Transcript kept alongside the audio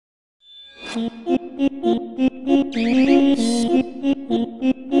Lazy.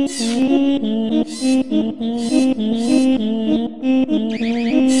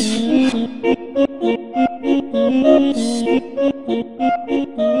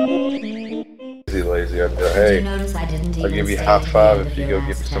 Hey, I'll give you a high five if you go get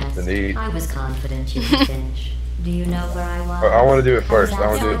me something to eat. I was confident you would finish. Do you know where I was? I want to do it first. I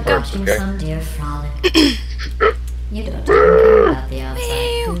want to do it first, okay? Some dear frolic. You don't care about the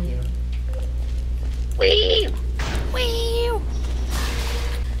outside, do you?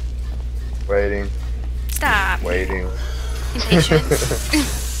 Waiting. Stop. Waiting.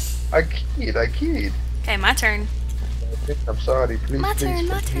 Impatience. I keyed. Okay, my turn. I'm sorry. Please, My please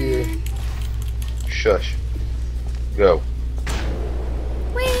turn. Shush. Go.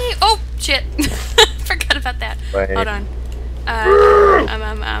 Whee! Oh, shit. Forgot about that. Wait. Hold on.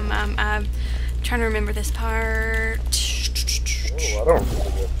 I'm trying to remember this part. Oh, I don't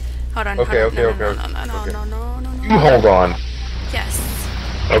remember this. Hold on. Okay, hold on. okay. No. You hold on. Yes.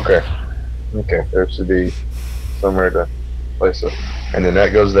 Okay. Okay, there should be somewhere to place it. And then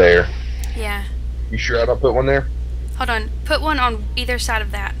that goes there. Yeah. You sure I don't put one there? Hold on. Put one on either side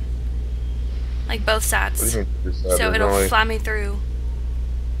of that. Like both sides. What do you mean this side? So it'll fly me through.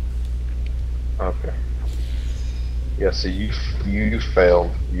 Okay. Yeah, so you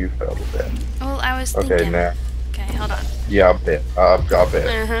failed. You failed at that. Well, I was thinking. Okay, now. Okay, hold on. Yeah, I'll bet. I'll bet.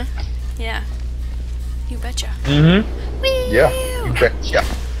 Uh-huh. Yeah. You betcha. Mm-hmm. Whee! Yeah, you betcha.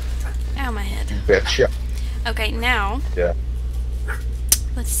 Ow, my head. You betcha. Okay, now. Yeah.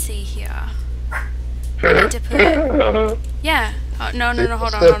 Let's see here. I need to put. Yeah. Oh, no,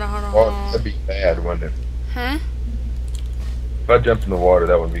 hold on. That'd be bad, wouldn't it? Huh? If I jumped in the water,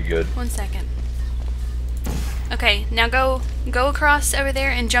 that would be good. 1 second. Okay, now go across over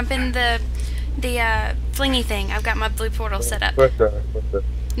there and jump in the flingy thing. I've got my blue portal set up.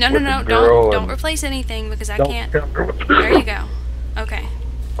 No, don't replace anything because I can't. There you go. Okay.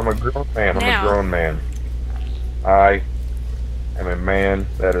 I'm a grown man. I'm a grown man. I am a man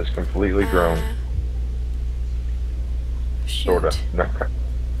that is completely grown. Shoot. Sorta. No.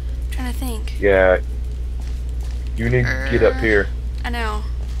 Trying to think. Yeah. You need to get up here. I know.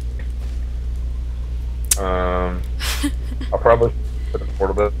 I'll probably put the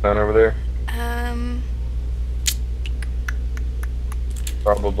portal down over there.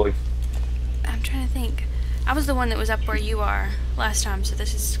 Probably. I'm trying to think. I was the one that was up where you are last time, so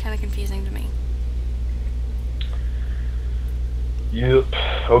this is kind of confusing to me. Yep.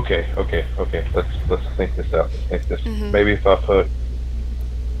 Okay. Let's think this out. Maybe if I put.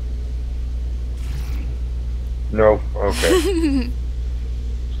 No. Okay.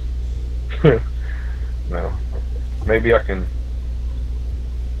 No. Maybe I can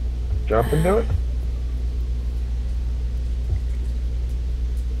jump into it.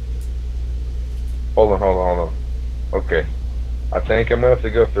 Hold on. Okay. I think I'm gonna have to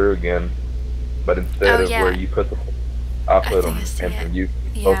go through again, but instead of where you put the, I put them, and then you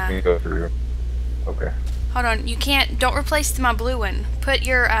both can go through. Okay. Hold on. You can't. Don't replace my blue one. Put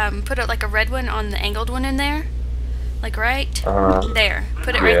your put it like a red one on the angled one in there, like right there.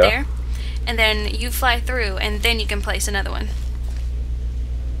 Put it right there, and then you fly through, and then you can place another one.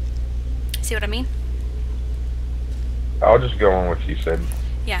 See what I mean? I'll just go on what you said.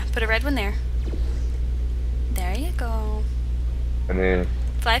 Yeah. Put a red one there. There you go. And then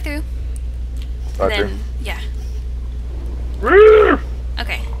fly through. Fly through. Then yeah.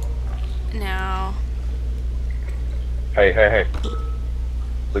 Okay. Now. Hey.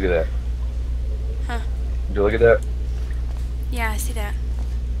 Look at that. Huh. Did you look at that? Yeah, I see that.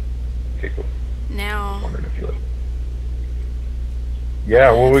 Okay, cool. Now. I'm wondering if you look.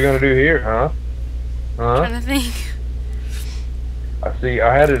 Yeah, what are we gonna do here, huh? Trying to think. I see.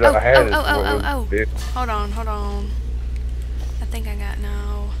 I had it. Oh. Hold on. I think I got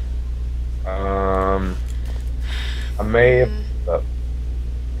no. I may have.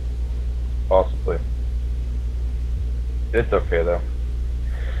 Possibly. It's okay though.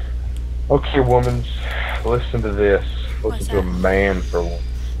 Okay, woman, listen to this. Listen to a man for once.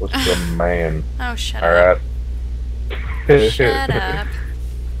 Listen to a man. Oh, shut up. Alright? Shut up.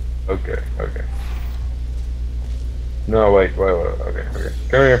 Okay. No, wait. Okay.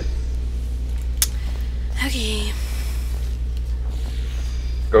 Come here. Okay.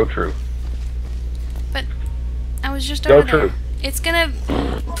 Go true. But I was just Go over true. there. It's gonna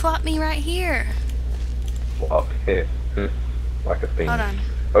plop me right here. Plop it. Like a thing. Hold on.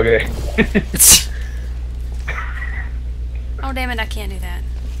 Okay. Oh, damn it, I can't do that.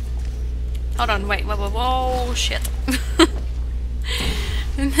 Hold on, wait, whoa, shit.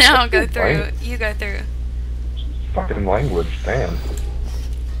 Now I'll go through. You go through. Fucking language, damn.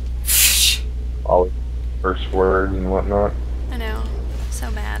 all the first words and whatnot. I know. So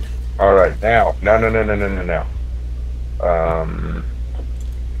bad. Alright, now. No.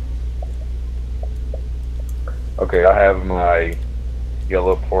 Okay, I have my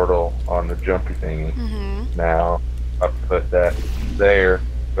yellow portal on the jumpy thingy. Now, I put that there.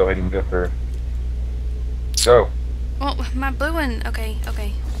 Go ahead and go through. Go. Well, my blue one. Okay.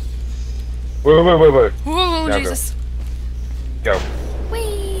 Wait. Whoa, now Jesus. Go.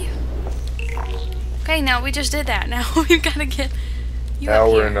 Whee! Okay, now we just did that. Now we've got to get you now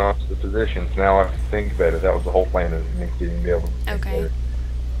up we're here. in opposite positions. Now I have to think about it. That was the whole plan, is me getting be able to think Okay. better.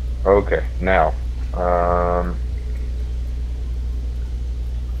 Okay, now.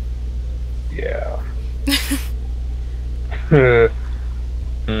 Yeah.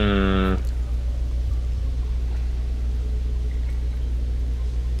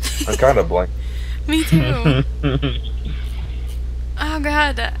 I'm kind of blank. Me too. Oh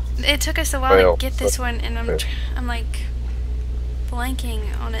god, it took us a while to get this one, and I'm like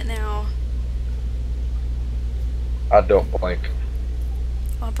blanking on it now. I don't blank.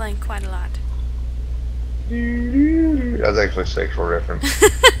 Well, I blank quite a lot. That's actually a sexual reference.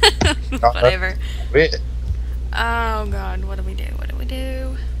 Whatever. Oh god, what do we do?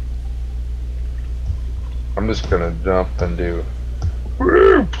 I'm just gonna jump and do.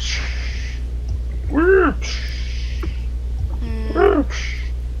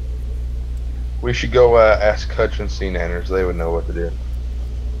 We should go ask Hutch and C Nanners. They would know what to do.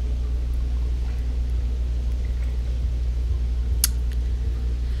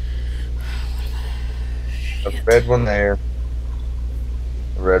 A red one there.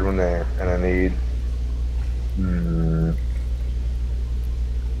 A red one there. And I need...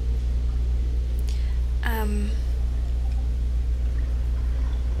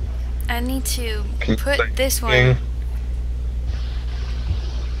 I need to put this one.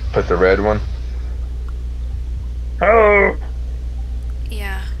 Put the red one. Oh.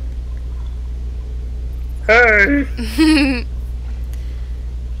 Yeah. Hey.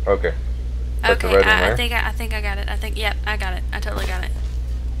 Okay. Put Okay. the red one I there. think I got it. Yep, I got it. I totally got it.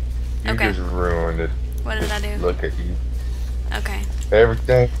 You just ruined it. What did I do? Look at you. Okay.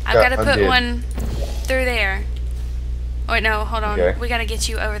 Everything. I've got to put one through there. Oh, wait, no, hold on. Okay. We got to get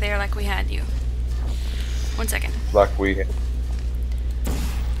you over there like we had you. 1 second. Like we had.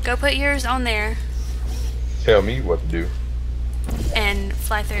 Go put yours on there. Tell me what to do. And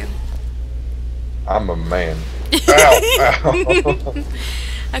fly through. I'm a man. Ow!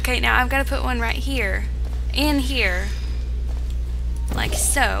 Okay, now I've got to put one right here. And here. Like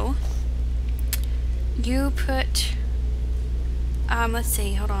so. You put... let's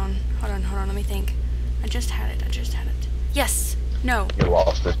see. Hold on. Let me think. I just had it. Yes. No. You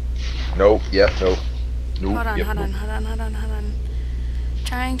lost it. Nope. Yep. Nope. Nope. Hold on. Yep, Hold on.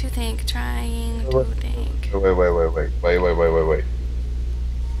 Trying to think. Wait.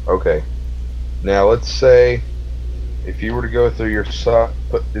 Okay. Now let's say if you were to go through your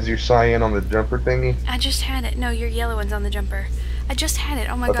is your cyan on the jumper thingy? I just had it. No, your yellow one's on the jumper. I just had it.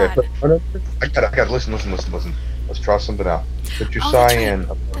 Oh my Okay. god. I got it. Listen. Let's try something out. Put your That's cyan.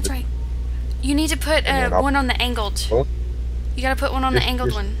 That's right. You need to put one on the angled. Oh. You gotta put one on the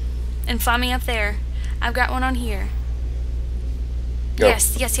angled one. And fly me up there. I've got one on here. Go.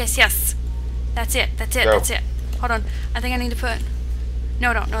 Yes. That's it. Go. Hold on. I think I need to put...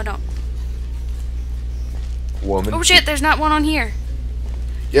 No, don't. Woman. Oh shit, there's not one on here.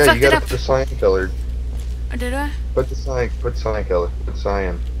 Yeah, you gotta put the cyan colored. Oh, did I? Put cyan color. Put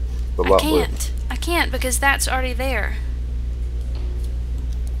cyan. The light blue. I can't because that's already there.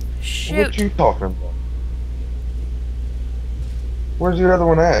 Shoot. What you talking about? Where's your other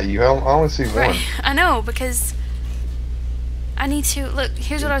one at? I only see one. I know, because I need to... Look,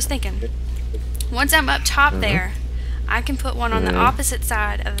 here's what I was thinking. Once I'm up top there, I can put one on the opposite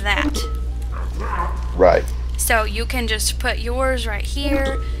side of that. Right. So you can just put yours right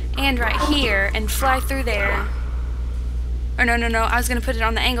here and right here and fly through there. Or no, I was going to put it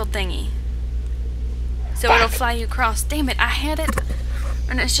on the angled thingy. So it'll fly you across. Damn it, I had it.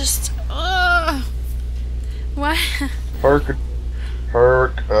 And it's just... What? Dirk.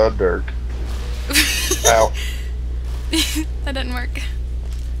 Ow. That didn't work.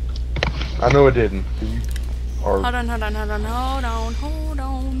 I know it didn't. Hold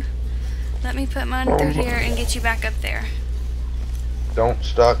on. Let me put mine through here and get you back up there. Don't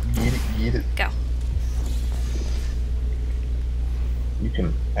stop. Eat it. Go. You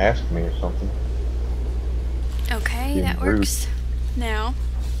can ask me or something. Okay, that works. Now,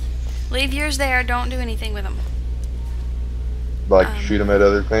 leave yours there. Don't do anything with them. Like shoot them at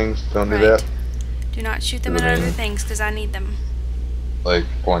other things. Don't do that. Do not shoot them at other things because I need them. Like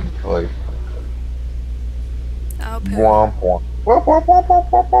one. Like. poo. Womp womp. Womp womp womp womp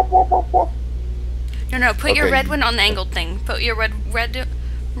womp womp womp womp. No, put your red one on the angled thing. Put your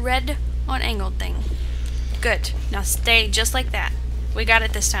red on angled thing. Good. Now stay just like that. We got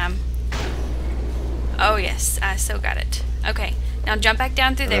it this time. Oh yes, I so got it. Okay, now jump back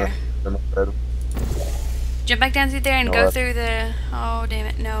down through there. Jump back down through there and go through the... Oh, damn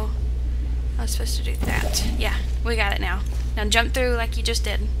it, no. I was supposed to do that. Yeah, we got it now. Now jump through like you just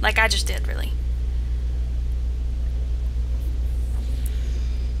did. Like I just did, really.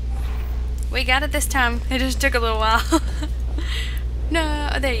 We got it this time. It just took a little while. No,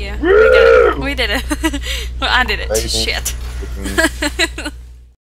 there you go. We got it. We did it. Well, I did it. Shit.